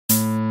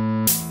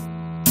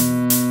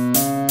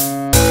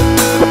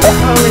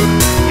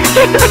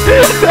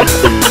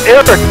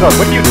Eric,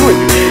 what are you doing?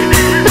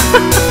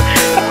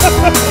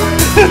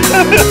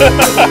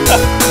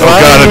 Oh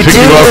god, I picked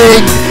you up.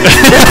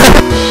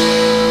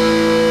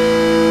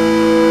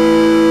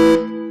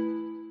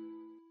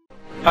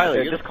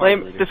 Tyler,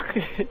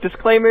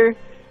 disclaimer.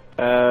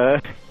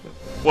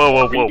 Whoa.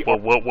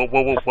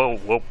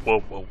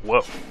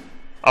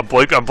 I'm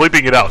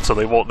bleeping it out so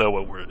they won't know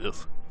what word it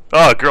is.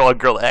 Oh, girl on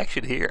girl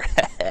action here.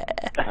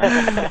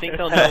 I think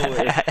they'll know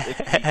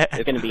if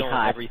it's gonna be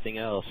hot. Everything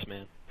else,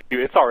 man.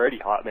 Dude, it's already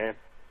hot, man.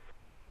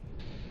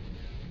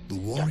 The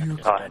warrior.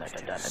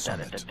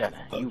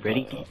 You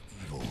ready?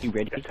 You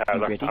ready? I'm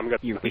gonna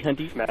smack you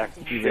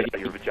shit out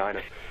of your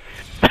vagina.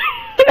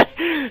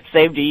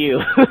 Same to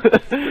you.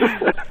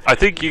 I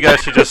think you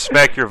guys should just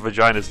smack your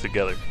vaginas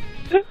together.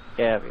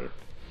 Yeah, man.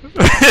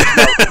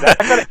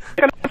 I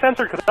gotta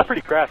censor because that's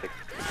pretty graphic.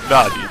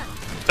 Nah, dude.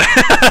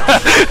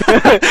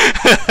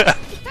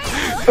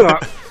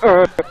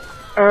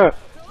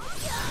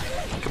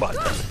 Come on.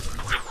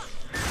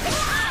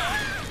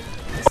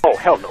 Oh,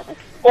 hell no.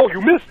 Oh,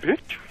 you missed,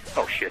 bitch.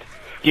 Oh, shit.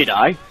 Did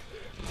I?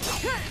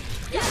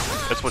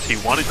 That's what he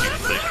wanted you to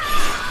think.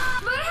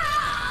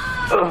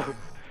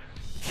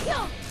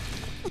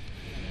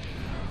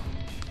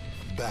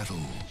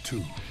 Battle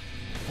 2.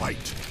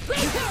 Fight.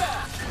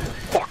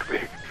 Fuck me.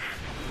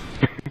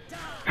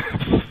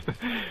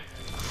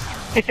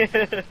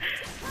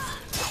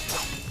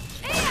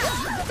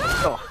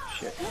 Oh,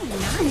 shit.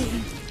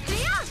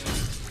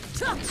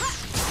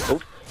 Oh.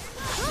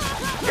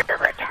 You're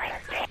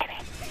retired, damn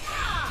it.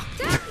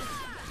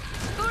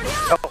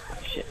 Oh,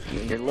 shit. You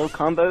and your low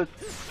combos?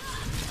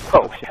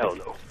 Oh, hell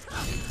no.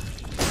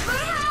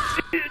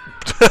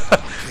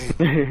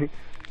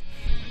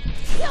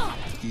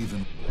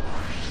 Even.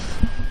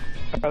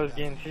 I was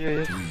getting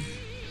serious.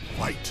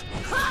 Fight.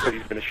 But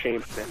he's been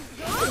ashamed, man.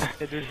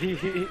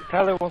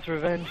 Tyler wants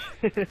revenge.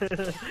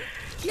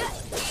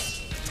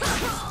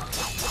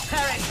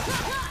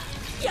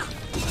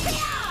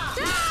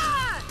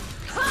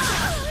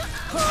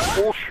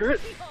 Oh, shit.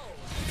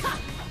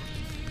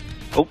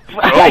 Oh,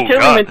 I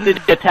totally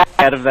meant to attack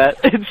out of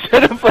that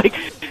instead of like.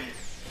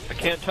 I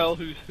can't tell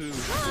who's who.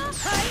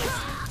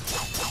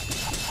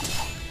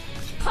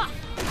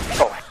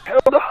 Oh,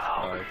 hell no.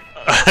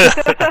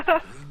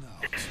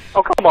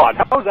 Oh, come on.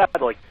 How was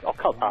that like? Oh,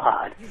 come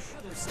on.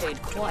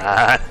 Stayed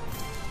quiet.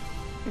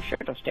 You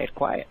should have stayed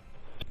quiet.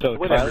 So,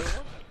 Whatever.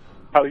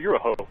 Tyler, you're a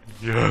hoe.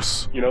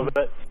 Yes. You know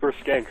that? You're a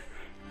skank.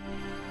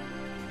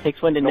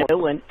 Takes one to know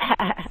one.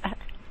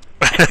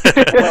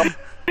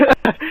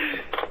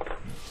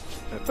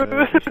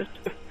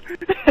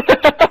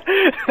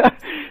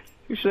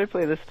 Who should I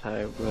play this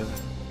time?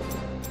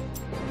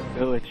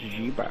 Oh, it's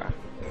Jiba.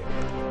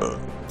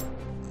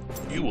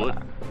 You would.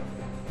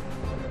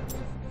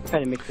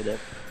 Trying to mix it up.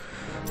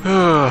 I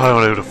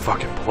don't know who to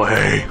fucking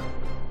play.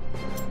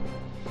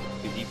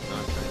 Deep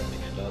not trying to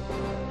mix it up.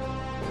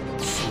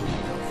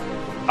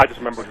 I just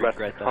remember who has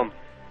to come.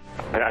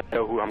 And I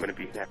know who I'm gonna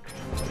be next.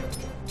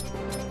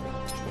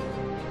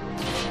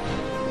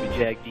 We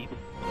jag deep.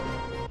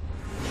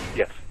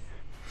 Yes.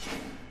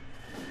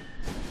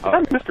 Oh,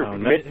 I'm Mr.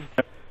 Mitten.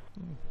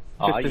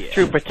 Oh, yeah.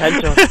 True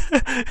potential.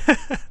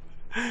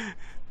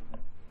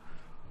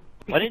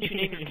 Why didn't you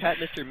name your cat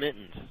Mr.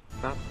 Mittens?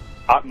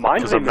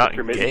 Mine's named not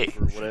Mr. gay. Mittens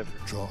or whatever.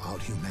 Draw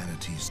out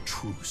humanity's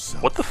true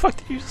self. What the fuck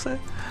did you say?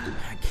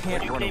 I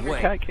can't run Name your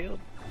away. cat, Caleb?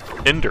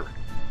 Ender.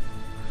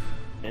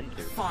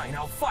 Ender. Fine,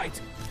 I'll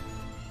fight.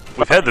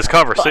 We've had this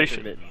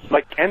conversation.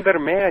 Like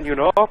Enderman, you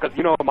know? Cause,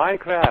 you know,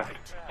 Minecraft.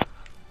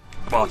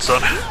 Come on,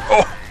 son.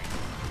 Oh!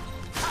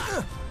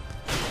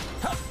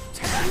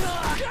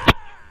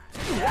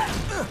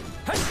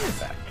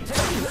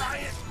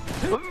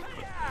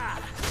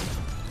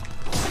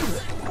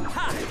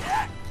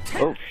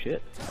 Oh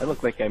shit! I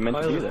look like I meant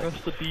to do that.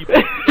 Press the B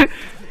button.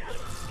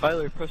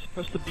 Tyler, press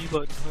the B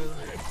button,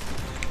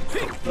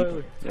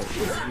 Tyler.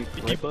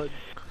 B button.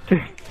 The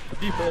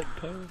B button,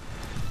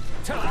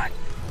 Tyler.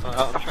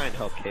 I'm trying to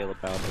help Caleb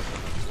out.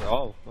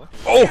 Oh, what?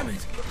 Oh!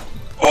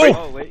 Oh!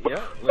 Oh, wait,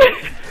 yeah, wait.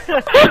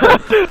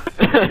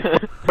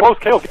 Come on,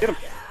 Caleb, get him.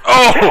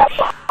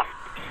 Oh!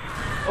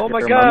 Oh my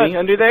Is there a god! mummy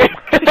under there?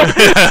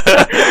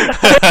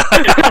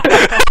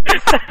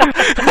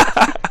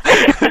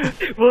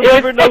 We'll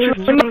never know who's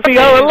mummy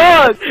all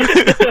along!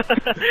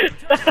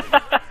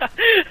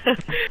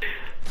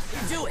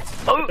 Do it.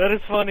 That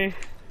is funny.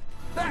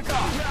 Back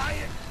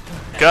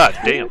off. God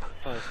damn.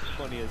 Oh, it's as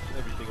funny as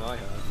everything I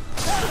have.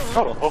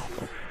 Oh.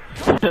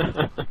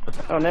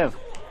 Oh no.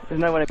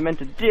 Isn't that what I meant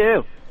to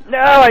do? No,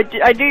 I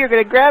knew you were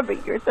gonna grab me.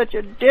 You're such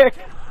a dick.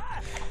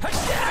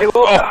 Hey,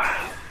 whoa. Oh.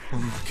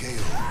 KO.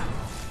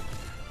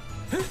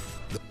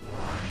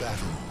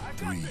 Battle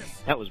 3.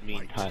 That was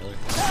mean, Tyler.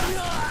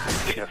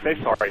 Yeah, say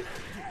sorry.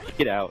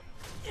 Get out.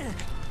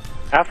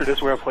 After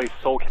this, we're gonna play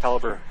Soul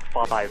Calibur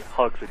 5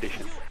 Hugs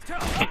Edition.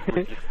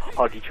 We just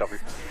hug each other.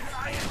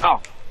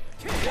 Oh.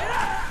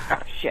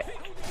 Oh shit.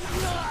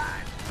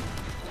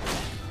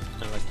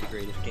 Sounds like the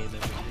greatest game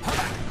ever.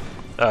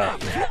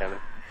 Damn it.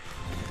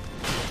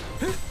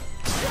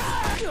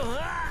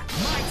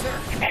 My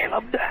turn.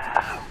 Caleb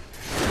down.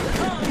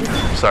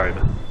 Sorry,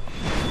 man.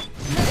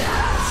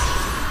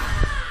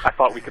 I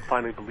thought we could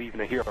finally believe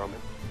in a hero, man.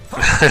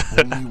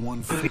 Only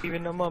one foot.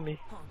 Even a mummy.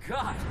 Oh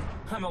God,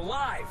 I'm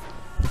alive.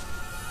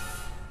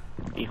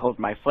 Behold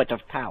my foot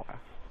of power.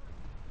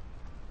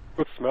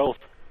 It smells.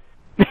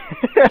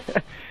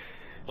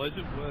 Why is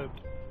it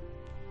webbed?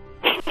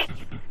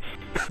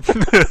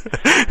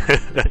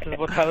 This is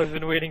what Tyler's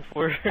been waiting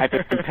for. I've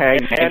been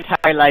preparing my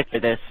entire life for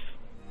this.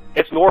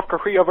 It's North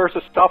Korea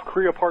versus South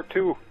Korea Part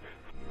 2.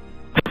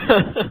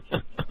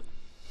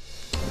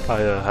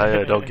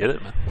 I don't get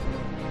it, man.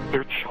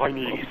 They're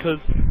Chinese. Because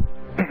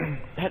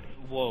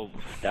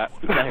that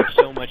there's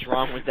so much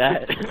wrong with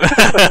that.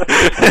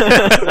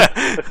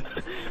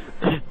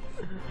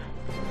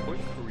 Or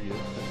Korea.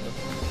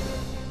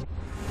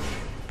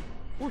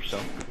 Or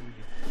South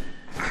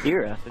Korea.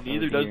 Era. And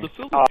neither does the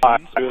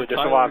Philippines. Dude, this is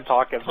what I'm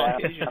talking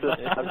about.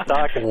 I'm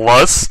talking.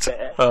 Lust?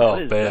 Oh,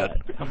 What is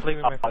bad. that? I'm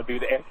blaming my Oh,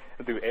 dude,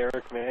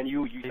 Eric, man,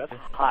 you, that's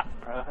hot,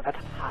 bro. That's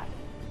hot.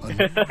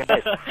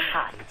 That's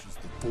hot.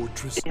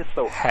 Fortress. It's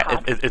so Hat.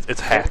 hot.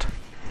 It's hat.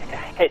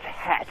 It's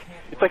hat.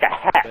 It's like a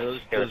hat.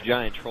 those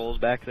giant trolls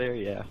back there,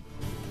 yeah.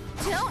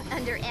 Don't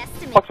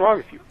underestimate. What's wrong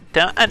with you?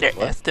 Don't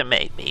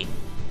underestimate me.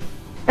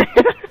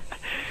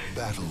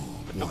 Battle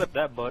Look one. at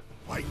that butt.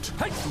 Fight.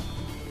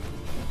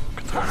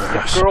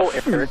 Girl,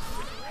 Eric.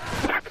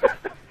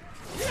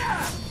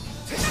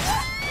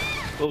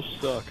 Those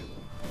suck.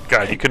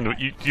 God, you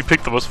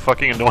picked the most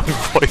fucking annoying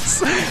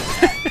voice.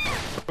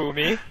 Who,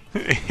 me?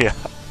 Yeah.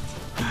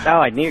 Oh,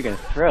 I knew you were gonna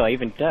throw. I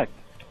even ducked.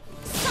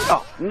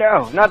 Oh,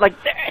 no, not like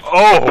that!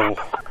 Oh.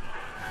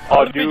 Oh,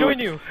 What's been doing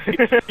you? You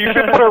should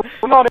put a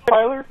run on it,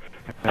 Tyler.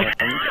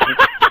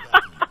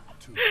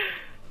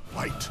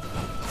 Fight.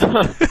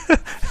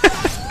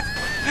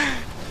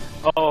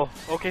 Oh,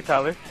 okay,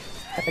 Tyler.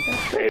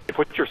 Hey,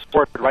 put your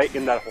sword right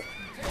in that hole.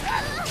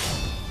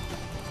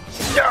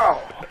 No!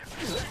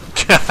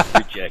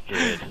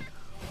 Rejected.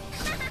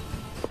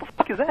 What the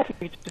fuck is that?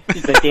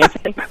 Is that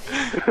dancing?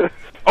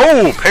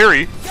 Oh,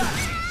 parry.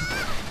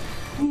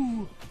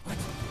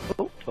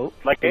 Oh,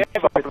 Like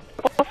Ava.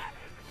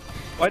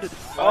 Why did?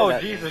 Oh,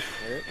 Jesus.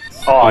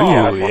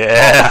 Oh, Ooh,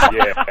 yeah.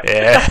 yeah.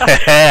 Yeah.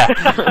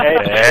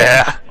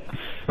 Yeah.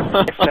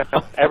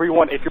 Yeah.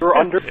 Everyone, if you're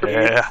under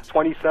Yeah.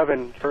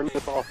 27, turn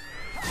this off.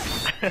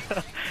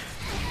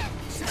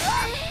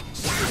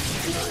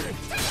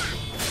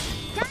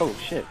 oh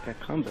shit, got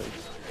combos.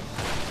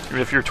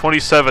 Even if you're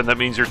 27, that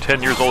means you're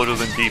 10 years older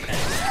than Deep.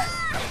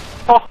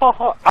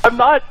 I'm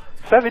not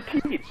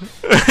 17.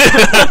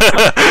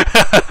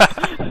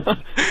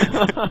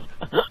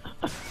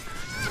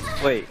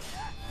 Wait.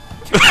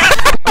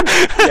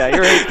 Yeah,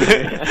 you're 18.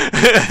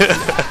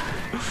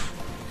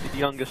 The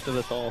youngest of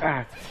us all.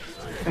 Ah.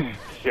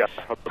 Yeah.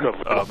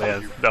 Oh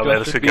man, no man,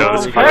 this could go.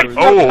 This could Alright.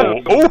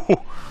 go.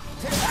 Oh,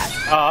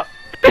 oh.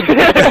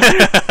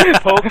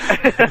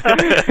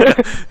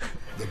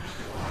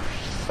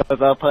 That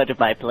was all part of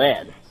my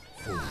plan.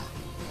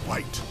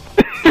 Fight.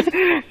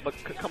 But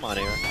come on,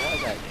 Aaron. Why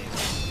is that name?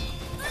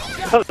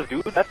 Because,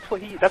 dude,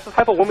 that's the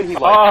type of woman he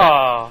likes.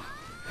 Oh.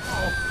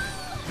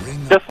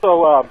 Ring Just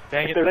so,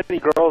 Dang if it. there's any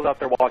girls out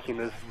there watching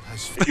this,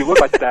 if you look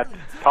like that,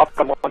 Top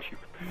Gun wants you.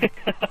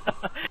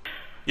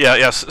 Yeah,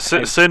 yeah.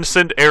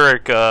 Send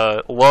Eric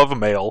love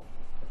mail.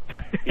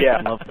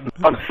 Yeah. Love-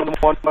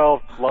 Someone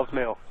loves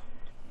mail.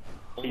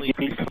 Only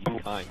for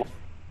kind.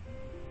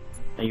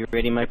 Are you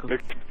ready, Michael?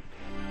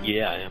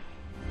 Yeah, I am.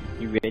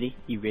 You ready?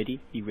 You ready?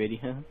 You ready,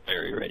 huh?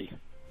 Very ready.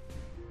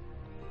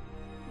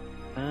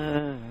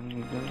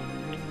 I'm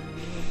gonna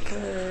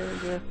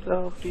guess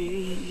I'll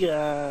be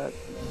the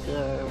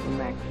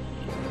Max.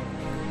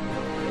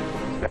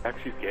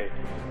 She's gay.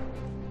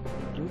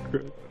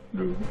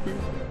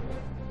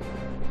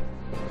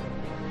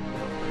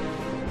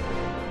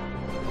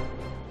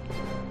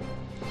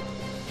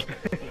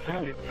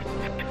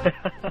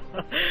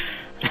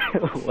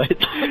 What? Did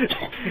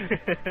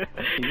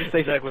you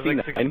say Zach was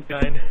like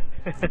 69?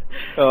 69.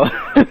 Oh.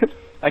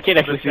 I can't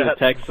actually see the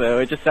text, so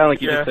it just sounded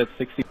like you Yeah. just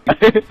said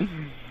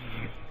 69.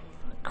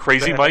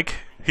 Crazy Mike?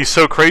 He's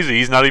so crazy,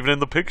 he's not even in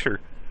the picture.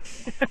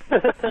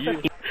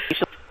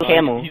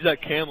 Camel. He's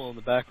that camel in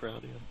the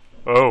background. Yeah.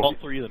 Oh. All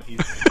three of them. He's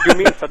You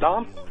mean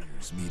Saddam?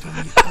 meet on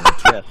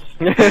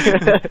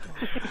the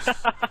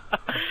yes.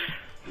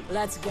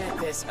 Let's get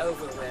this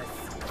over with.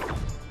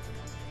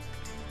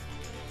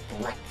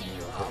 What do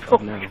you hope? Oh,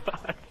 no.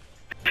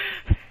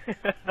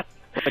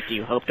 What do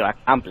you hope to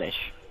accomplish?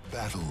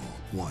 Battle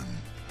one.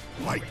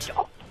 Fight.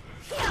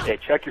 Hey,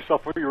 check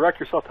yourself before you wreck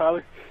yourself,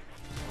 Tyler.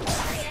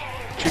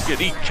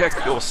 Chickadee,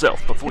 check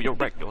yourself before you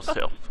wreck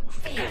yourself.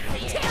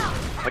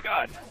 Oh my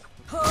God.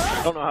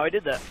 I don't know how I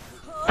did that.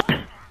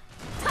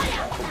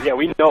 Yeah,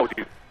 we know,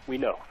 dude. We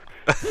know.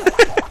 What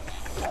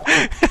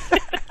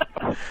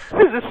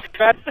is this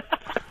strat?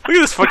 Look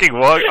at this fucking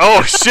walk.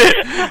 Oh shit!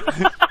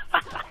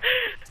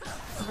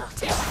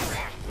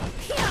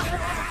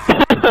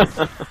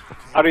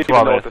 I don't even Come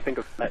on, know man. what to think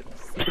of that.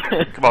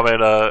 Come on,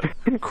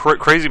 man.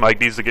 Crazy Mike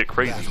needs to get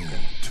crazy. Battle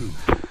two.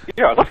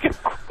 Yeah, let's get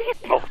crazy,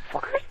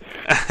 motherfuckers.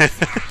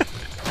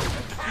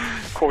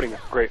 Quoting is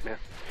great, man.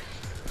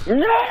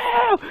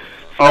 No!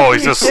 Oh,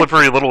 he's a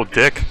slippery little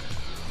dick.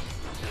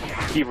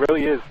 He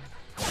really is.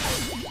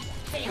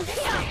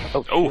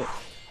 Oh.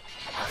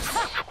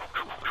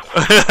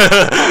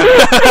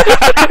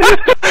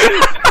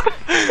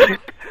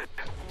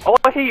 Oh,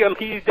 he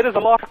did his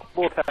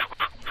unlockable attack.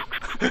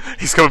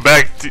 He's coming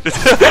back.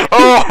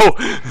 Oh!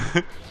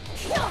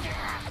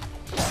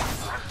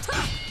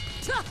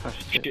 Oh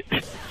shit.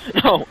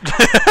 No!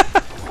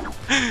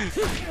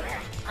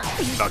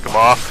 Knock him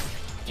off.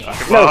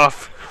 Knock him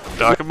off.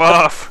 Knock him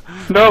off.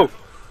 No!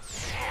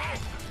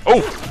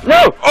 Oh!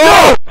 No!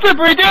 Oh!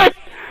 Slippery dick!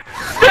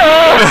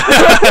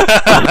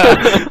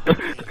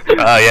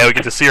 Yeah, we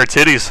get to see our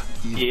titties.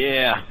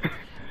 Yeah.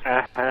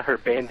 Her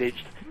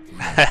bandaged.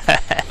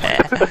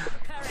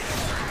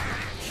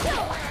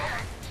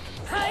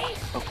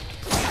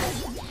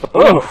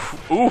 Ooh!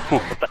 Ooh!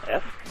 What the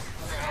F?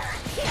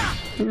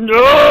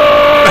 No!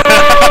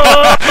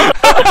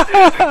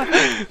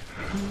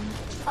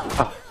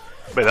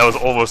 Man, that was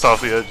almost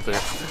off the edge there.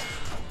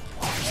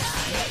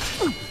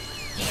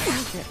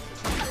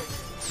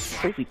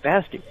 Crazy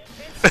bastard.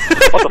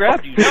 What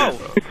grabbed you? No!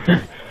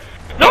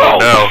 Oh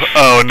no!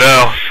 Oh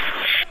no!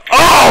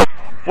 Oh!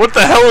 What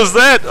the hell is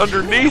that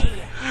underneath?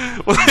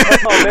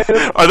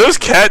 man. Are those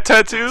cat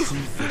tattoos?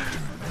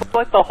 It's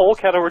like the whole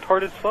cat of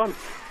retarded son.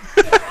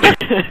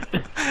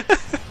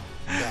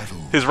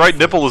 Battle His right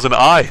nipple is an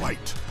eye.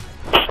 white.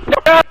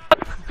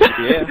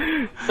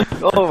 Yeah.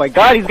 Oh my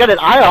god, he's got an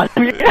eye on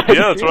him. Yeah,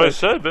 that's what I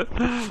said, man.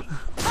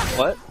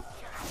 What?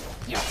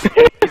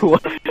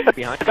 What?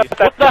 Behind you.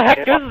 What the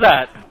heck is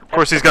that? Of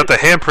course, he's got the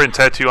handprint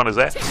tattoo on his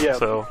ass. Yeah.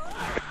 So.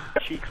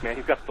 Cheeks, man.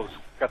 He's got those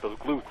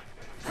glutes.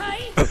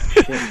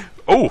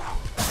 Oh!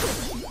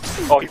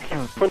 Oh, he's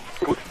putting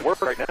glutes to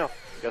work right now.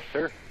 Yes,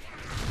 sir.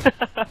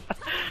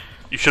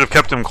 You should have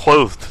kept him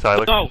clothed,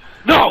 Tyler. No!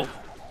 No!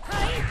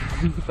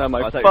 It's not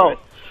my I thought fault.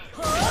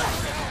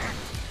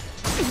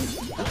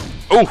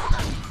 Oh!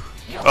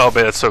 Oh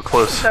man, that's so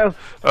close. No.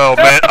 Oh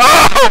man.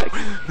 Oh!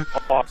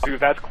 Oh, dude,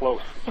 that's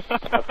close.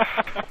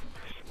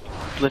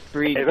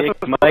 Slippery Hey, dick,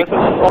 this Mike. is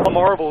all the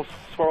marbles.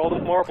 For all the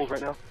marbles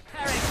right now.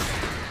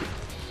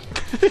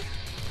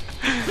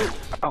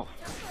 Oh.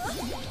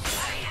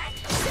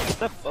 What's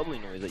that bubbly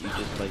noise that you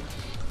just, like,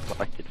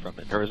 collected from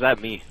it? Or is that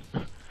me?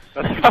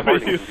 That's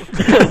probably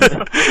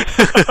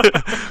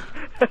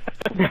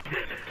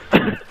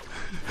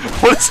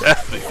What is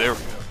happening? There we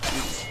go.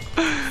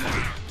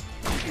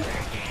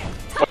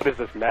 What is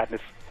this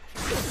madness?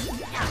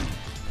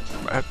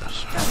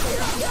 Madness.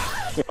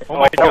 Oh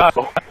my god.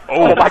 Oh.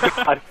 Oh my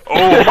god.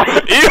 Oh.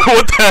 Ew,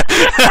 what the?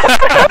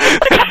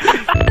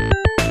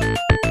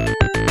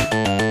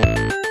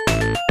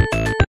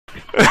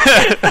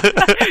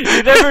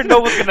 You never know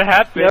what's gonna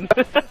happen.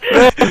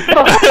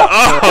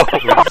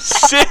 Oh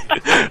shit!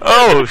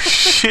 Oh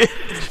shit!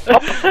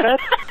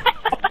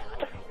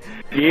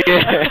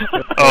 Yeah.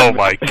 Oh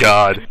my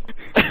god!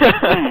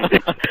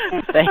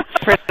 Thanks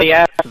for the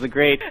ass. It was a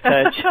great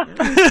touch.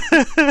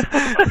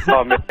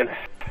 Oh man.